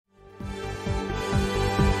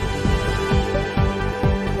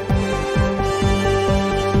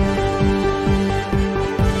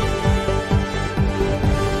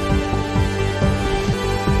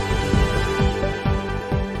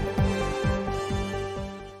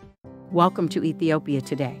Welcome to Ethiopia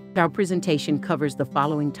Today. Our presentation covers the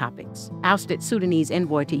following topics. Ousted Sudanese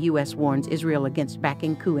envoy to U.S. warns Israel against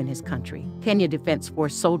backing coup in his country. Kenya Defense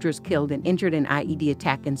Force soldiers killed and injured in IED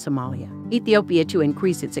attack in Somalia. Ethiopia to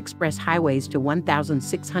increase its express highways to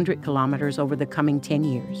 1,600 kilometers over the coming 10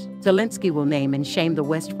 years. Zelensky will name and shame the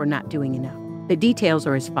West for not doing enough. The details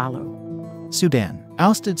are as follows. Sudan.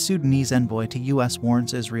 Ousted Sudanese envoy to U.S.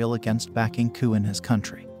 warns Israel against backing coup in his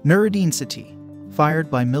country. Nuruddin Seti,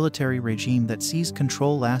 fired by military regime that seized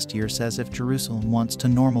control last year, says if Jerusalem wants to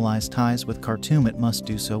normalize ties with Khartoum, it must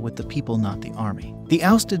do so with the people, not the army. The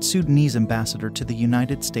ousted Sudanese ambassador to the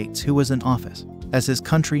United States, who was in office as his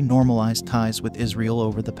country normalized ties with Israel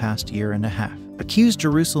over the past year and a half, accused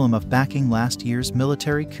Jerusalem of backing last year's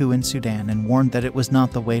military coup in Sudan and warned that it was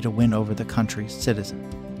not the way to win over the country's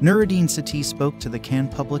citizens. Nuruddin Seti spoke to the Cannes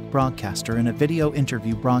public broadcaster in a video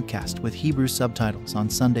interview broadcast with Hebrew subtitles on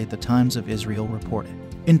Sunday, the Times of Israel reported.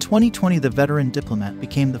 In 2020, the veteran diplomat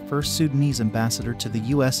became the first Sudanese ambassador to the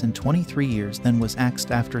U.S. in 23 years, then was axed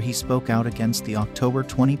after he spoke out against the October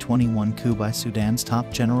 2021 coup by Sudan's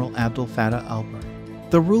top general Abdel Fattah al-Burhan.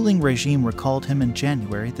 The ruling regime recalled him in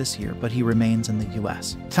January this year, but he remains in the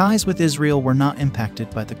U.S. Ties with Israel were not impacted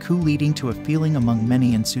by the coup, leading to a feeling among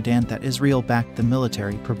many in Sudan that Israel backed the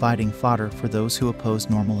military, providing fodder for those who oppose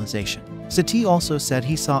normalization. Seti also said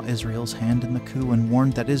he saw Israel's hand in the coup and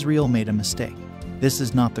warned that Israel made a mistake. This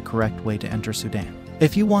is not the correct way to enter Sudan.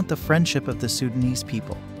 If you want the friendship of the Sudanese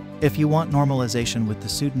people, if you want normalization with the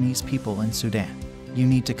Sudanese people in Sudan, you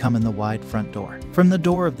need to come in the wide front door. From the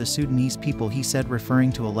door of the Sudanese people, he said,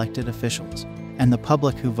 referring to elected officials and the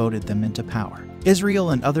public who voted them into power.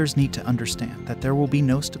 Israel and others need to understand that there will be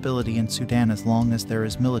no stability in Sudan as long as there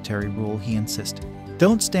is military rule, he insisted.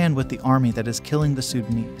 Don't stand with the army that is killing the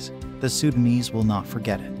Sudanese. The Sudanese will not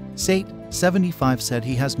forget it. Sate, 75, said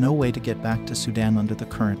he has no way to get back to Sudan under the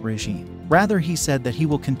current regime. Rather, he said that he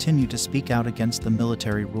will continue to speak out against the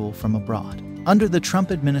military rule from abroad. Under the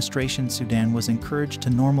Trump administration, Sudan was encouraged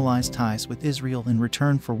to normalize ties with Israel in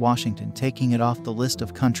return for Washington taking it off the list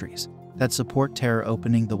of countries that support terror,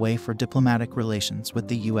 opening the way for diplomatic relations with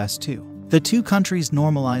the U.S. too. The two countries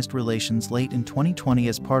normalized relations late in 2020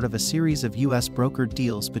 as part of a series of U.S. brokered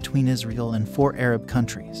deals between Israel and 4 Arab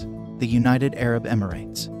countries: the United Arab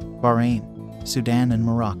Emirates, Bahrain, Sudan, and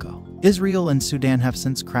Morocco. Israel and Sudan have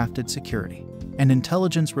since crafted security and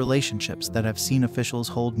intelligence relationships that have seen officials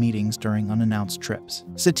hold meetings during unannounced trips.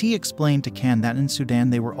 Seti explained to Cannes that in Sudan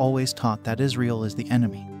they were always taught that Israel is the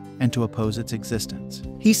enemy and to oppose its existence.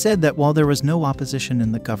 He said that while there was no opposition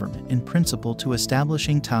in the government in principle to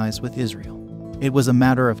establishing ties with Israel, it was a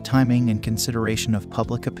matter of timing and consideration of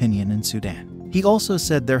public opinion in Sudan. He also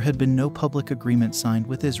said there had been no public agreement signed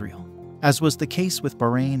with Israel, as was the case with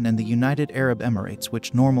Bahrain and the United Arab Emirates,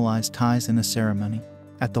 which normalized ties in a ceremony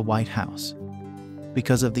at the White House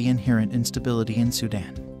because of the inherent instability in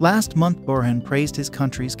Sudan. Last month, Burhan praised his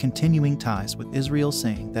country's continuing ties with Israel,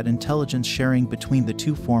 saying that intelligence sharing between the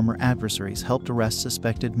two former adversaries helped arrest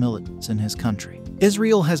suspected militants in his country.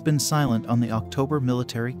 Israel has been silent on the October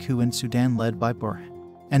military coup in Sudan led by Burhan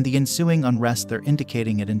and the ensuing unrest there,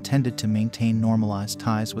 indicating it intended to maintain normalized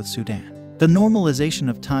ties with Sudan. The normalization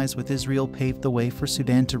of ties with Israel paved the way for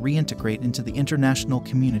Sudan to reintegrate into the international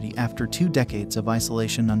community after 2 decades of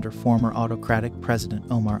isolation under former autocratic President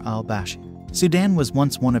Omar al-Bashir. Sudan was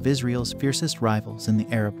once one of Israel's fiercest rivals in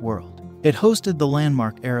the Arab world. It hosted the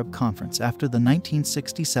landmark Arab Conference after the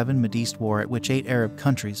 1967 Mideast War, at which 8 Arab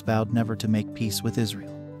countries vowed never to make peace with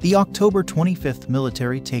Israel. The October 25th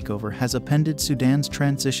military takeover has upended Sudan's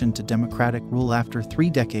transition to democratic rule after 3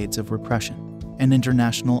 decades of repression and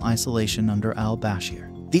international isolation under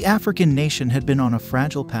al-Bashir. The African nation had been on a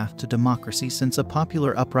fragile path to democracy since a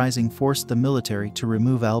popular uprising forced the military to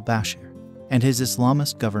remove al-Bashir and his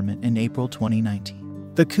Islamist government in April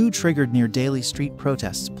 2019. The coup triggered near-daily street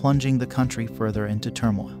protests, plunging the country further into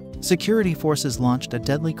turmoil. Security forces launched a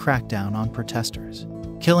deadly crackdown on protesters,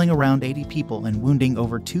 killing around 80 people and wounding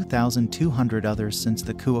over 2,200 others since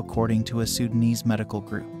the coup, according to a Sudanese medical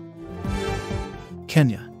group.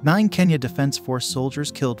 Kenya. 9 Kenya Defense Force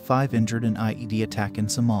soldiers killed, 5 injured in IED attack in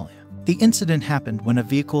Somalia. The incident happened when a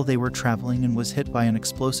vehicle they were traveling in was hit by an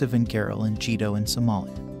explosive in Garal and Gedo in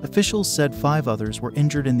Somalia. Officials said 5 others were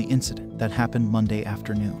injured in the incident that happened Monday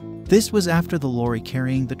afternoon. This was after the lorry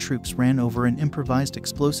carrying the troops ran over an improvised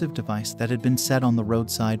explosive device that had been set on the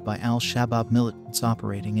roadside by Al-Shabaab militants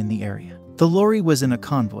operating in the area. The lorry was in a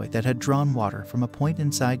convoy that had drawn water from a point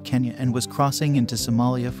inside Kenya and was crossing into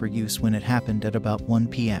Somalia for use when it happened at about 1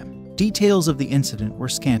 p.m. Details of the incident were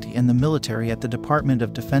scanty, and the military at the Department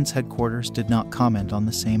of Defense headquarters did not comment on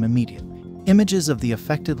the same immediately. Images of the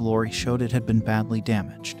affected lorry showed it had been badly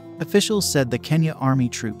damaged. Officials said the Kenya Army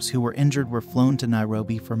troops who were injured were flown to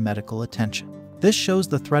Nairobi for medical attention. This shows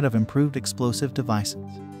the threat of improved explosive devices.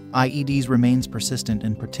 IEDs remains persistent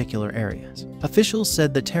in particular areas. Officials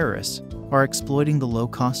said the terrorists are exploiting the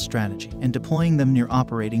low-cost strategy and deploying them near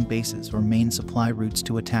operating bases or main supply routes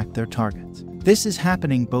to attack their targets. This is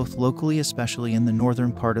happening both locally, especially in the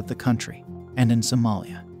northern part of the country, and in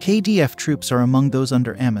Somalia. KDF troops are among those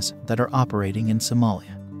under AMISOM that are operating in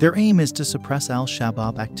Somalia. Their aim is to suppress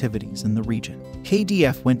Al-Shabaab activities in the region.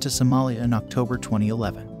 KDF went to Somalia in October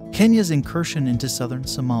 2011. Kenya's incursion into southern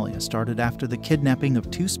Somalia started after the kidnapping of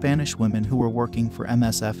 2 Spanish women who were working for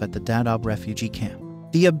MSF at the Dadaab refugee camp.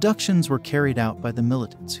 The abductions were carried out by the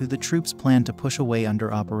militants who the troops planned to push away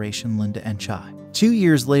under Operation Linda and Chai. 2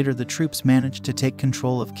 years later, the troops managed to take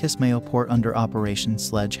control of Kismayo port under Operation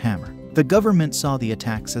Sledgehammer. The government saw the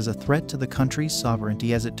attacks as a threat to the country's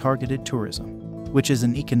sovereignty as it targeted tourism, which is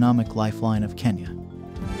an economic lifeline of Kenya.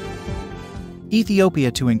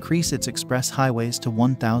 Ethiopia to increase its express highways to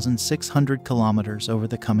 1,600 kilometers over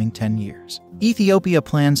the coming 10 years. Ethiopia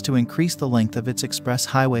plans to increase the length of its express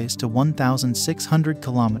highways to 1,600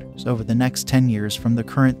 kilometers over the next 10 years from the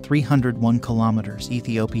current 301 kilometers,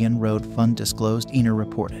 Ethiopian Road Fund disclosed, ENER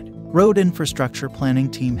reported. Road Infrastructure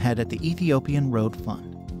Planning Team head at the Ethiopian Road Fund,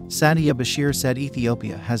 Sadia Bashir, said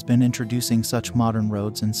Ethiopia has been introducing such modern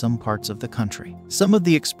roads in some parts of the country. Some of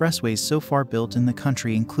the expressways so far built in the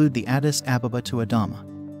country include the Addis Ababa to Adama,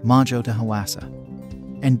 Mojo to Hawassa,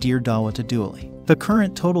 and Dir Dawa to Duali. The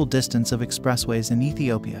current total distance of expressways in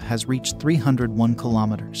Ethiopia has reached 301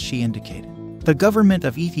 kilometers, she indicated. The government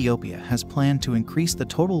of Ethiopia has planned to increase the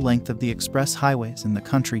total length of the express highways in the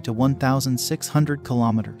country to 1,600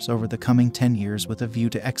 kilometers over the coming 10 years with a view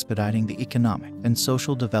to expediting the economic and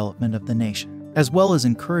social development of the nation, as well as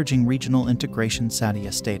encouraging regional integration,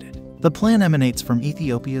 Sadia stated. The plan emanates from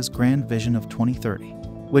Ethiopia's Grand Vision of 2030,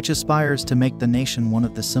 which aspires to make the nation one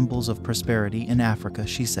of the symbols of prosperity in Africa,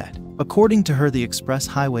 she said. According to her, the express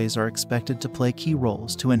highways are expected to play key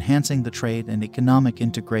roles to enhancing the trade and economic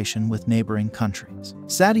integration with neighboring countries.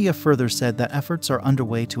 Sadia further said that efforts are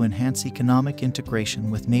underway to enhance economic integration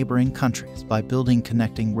with neighboring countries by building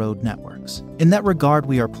connecting road networks. In that regard,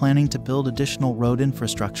 we are planning to build additional road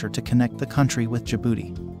infrastructure to connect the country with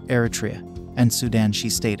Djibouti, Eritrea, and Sudan, she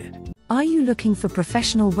stated. Are you looking for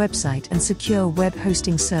professional website and secure web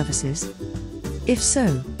hosting services? If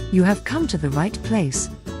so, you have come to the right place.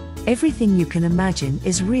 Everything you can imagine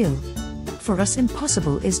is real. For us,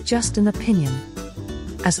 impossible is just an opinion.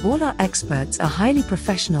 As all our experts are highly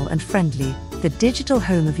professional and friendly, the digital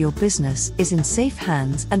home of your business is in safe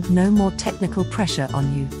hands and no more technical pressure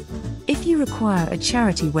on you. If you require a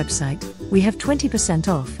charity website, we have 20%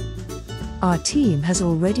 off. Our team has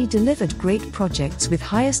already delivered great projects with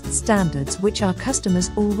highest standards which our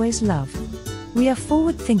customers always love. We are a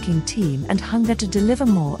forward-thinking team and hunger to deliver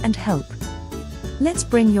more and help. Let's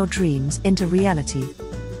bring your dreams into reality.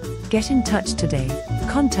 Get in touch today.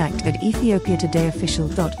 Contact at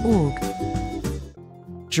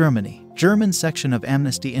ethiopiatodayofficial.org. Germany. German section of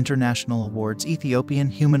Amnesty International awards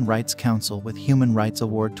Ethiopian Human Rights Council with Human Rights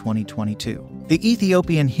Award 2022. The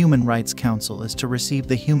Ethiopian Human Rights Council is to receive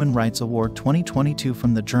the Human Rights Award 2022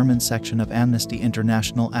 from the German section of Amnesty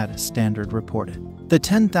International, Addis Standard reported. The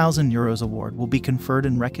 €10,000 award will be conferred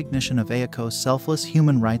in recognition of AECO's selfless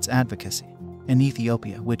human rights advocacy in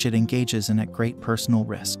Ethiopia, which it engages in at great personal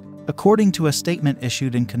risk. According to a statement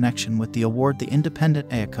issued in connection with the award, the independent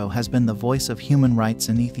AECO has been the voice of human rights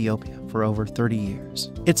in Ethiopia for over 30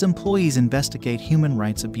 years. Its employees investigate human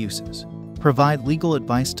rights abuses, provide legal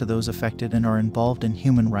advice to those affected, and are involved in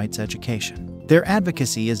human rights education. Their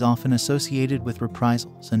advocacy is often associated with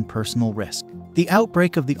reprisals and personal risk. The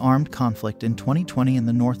outbreak of the armed conflict in 2020 in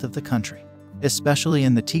the north of the country, especially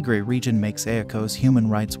in the Tigray region, makes AECO's human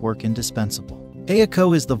rights work indispensable.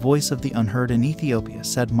 AECO is the voice of the unheard in Ethiopia,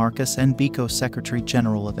 said Marcus N. Biko, Secretary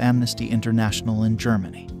General of Amnesty International in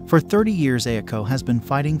Germany. For 30 years, AECO has been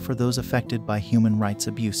fighting for those affected by human rights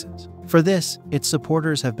abuses. For this, its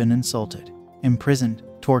supporters have been insulted, imprisoned,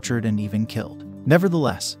 tortured, and even killed.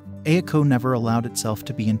 Nevertheless, AECO never allowed itself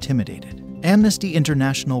to be intimidated. Amnesty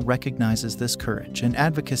International recognizes this courage and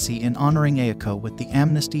advocacy in honoring AECO with the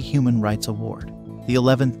Amnesty Human Rights Award, the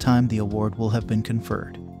 11th time the award will have been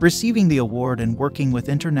conferred. Receiving the award and working with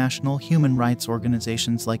international human rights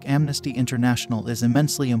organizations like Amnesty International is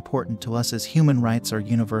immensely important to us, as human rights are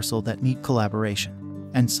universal that need collaboration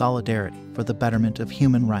and solidarity for the betterment of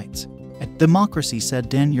human rights and democracy, said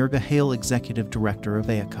Dan Yerga Hale, Executive Director of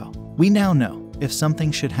AECO. We now know if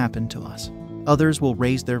something should happen to us, others will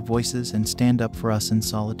raise their voices and stand up for us in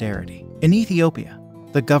solidarity. In Ethiopia,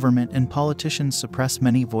 the government and politicians suppress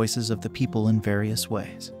many voices of the people in various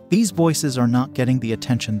ways. These voices are not getting the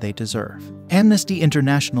attention they deserve. Amnesty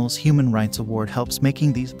International's Human Rights Award helps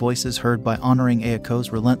making these voices heard by honoring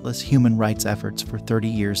AECO's relentless human rights efforts for 30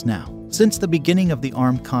 years now. Since the beginning of the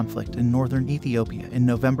armed conflict in northern Ethiopia in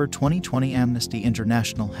November 2020, Amnesty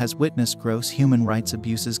International has witnessed gross human rights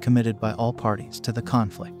abuses committed by all parties to the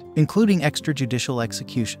conflict, including extrajudicial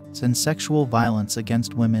executions and sexual violence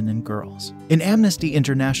against women and girls. In Amnesty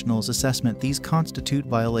International's assessment, these constitute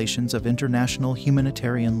violations of international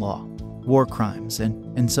humanitarian law, war crimes,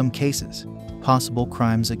 and, in some cases, possible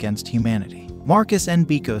crimes against humanity. Marcus N.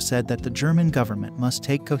 Biko said that the German government must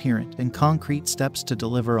take coherent and concrete steps to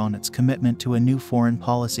deliver on its commitment to a new foreign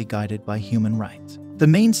policy guided by human rights. The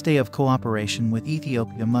mainstay of cooperation with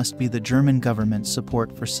Ethiopia must be the German government's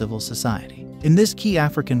support for civil society. In this key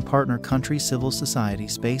African partner country, civil society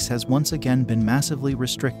space has once again been massively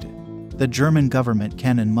restricted. The German government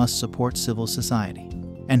can and must support civil society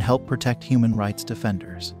and help protect human rights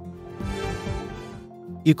defenders.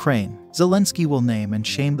 Ukraine. Zelensky will name and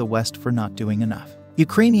shame the West for not doing enough.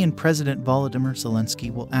 Ukrainian President Volodymyr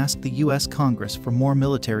Zelensky will ask the U.S. Congress for more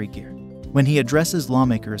military gear when he addresses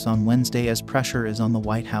lawmakers on Wednesday, as pressure is on the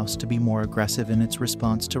White House to be more aggressive in its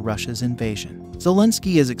response to Russia's invasion.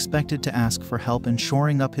 Zelensky is expected to ask for help in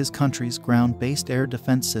shoring up his country's ground-based air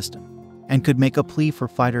defense system and could make a plea for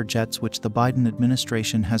fighter jets, which the Biden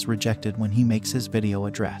administration has rejected when he makes his video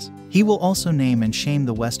address. He will also name and shame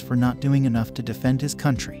the West for not doing enough to defend his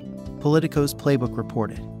country, Politico's Playbook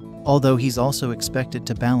reported, although he's also expected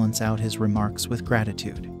to balance out his remarks with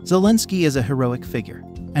gratitude. Zelensky is a heroic figure,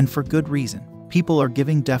 and for good reason. People are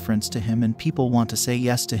giving deference to him and people want to say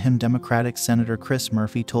yes to him, Democratic Senator Chris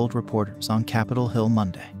Murphy told reporters on Capitol Hill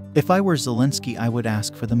Monday. If I were Zelensky, I would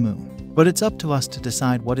ask for the moon. But it's up to us to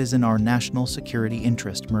decide what is in our national security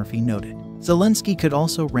interest, Murphy noted. Zelensky could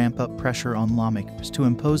also ramp up pressure on lawmakers to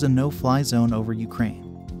impose a no-fly zone over Ukraine,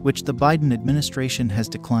 which the Biden administration has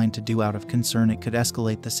declined to do out of concern it could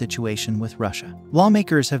escalate the situation with Russia.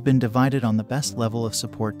 Lawmakers have been divided on the best level of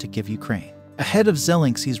support to give Ukraine. Ahead of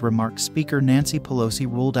Zelensky's remarks, Speaker Nancy Pelosi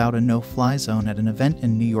ruled out a no-fly zone at an event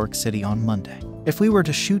in New York City on Monday. If we were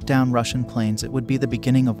to shoot down Russian planes, it would be the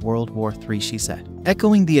beginning of World War III, she said,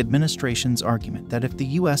 echoing the administration's argument that if the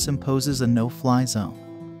U.S. imposes a no-fly zone,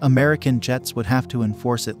 American jets would have to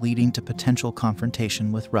enforce it, leading to potential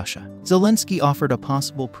confrontation with Russia. Zelensky offered a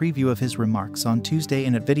possible preview of his remarks on Tuesday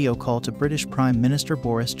in a video call to British Prime Minister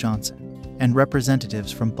Boris Johnson and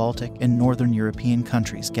representatives from Baltic and Northern European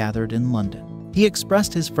countries gathered in London. He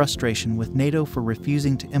expressed his frustration with NATO for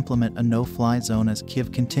refusing to implement a no-fly zone as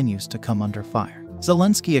Kyiv continues to come under fire.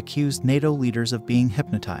 Zelensky accused NATO leaders of being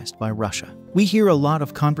hypnotized by Russia. We hear a lot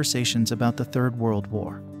of conversations about the Third World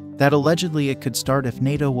War, that allegedly it could start if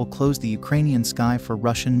NATO will close the Ukrainian sky for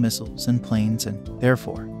Russian missiles and planes, and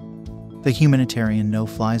therefore, the humanitarian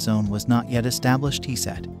no-fly zone was not yet established, he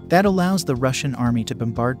said. That allows the Russian army to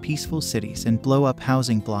bombard peaceful cities and blow up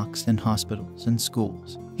housing blocks and hospitals and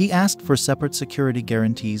schools. He asked for separate security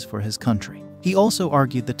guarantees for his country. He also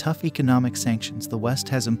argued the tough economic sanctions the West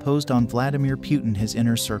has imposed on Vladimir Putin, his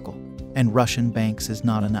inner circle, and Russian banks is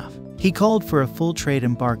not enough. He called for a full trade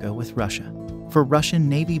embargo with Russia, for Russian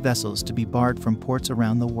Navy vessels to be barred from ports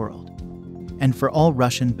around the world, and for all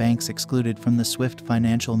Russian banks excluded from the SWIFT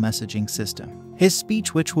financial messaging system. His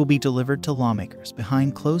speech, which will be delivered to lawmakers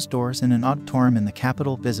behind closed doors in an auditorium in the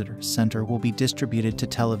Capitol Visitors Center, will be distributed to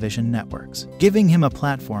television networks, giving him a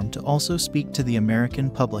platform to also speak to the American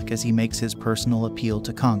public as he makes his personal appeal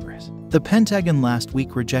to Congress. The Pentagon last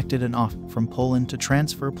week rejected an offer from Poland to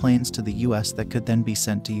transfer planes to the U.S. that could then be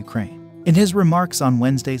sent to Ukraine. In his remarks on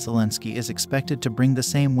Wednesday, Zelensky is expected to bring the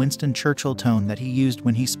same Winston Churchill tone that he used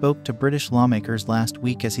when he spoke to British lawmakers last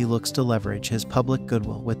week, as he looks to leverage his public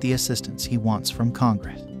goodwill with the assistance he wants from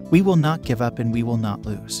Congress. We will not give up and we will not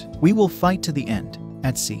lose. We will fight to the end,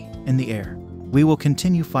 at sea, in the air. We will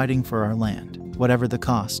continue fighting for our land, whatever the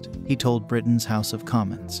cost, he told Britain's House of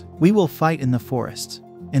Commons. We will fight in the forests,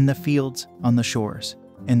 in the fields, on the shores,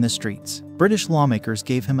 in the streets. British lawmakers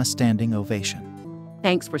gave him a standing ovation.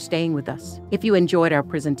 Thanks for staying with us. If you enjoyed our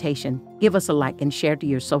presentation, give us a like and share to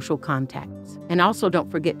your social contacts. And also don't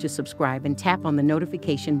forget to subscribe and tap on the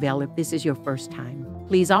notification bell if this is your first time.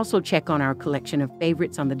 Please also check on our collection of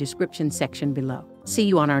favorites on the description section below. See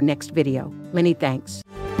you on our next video. Many thanks.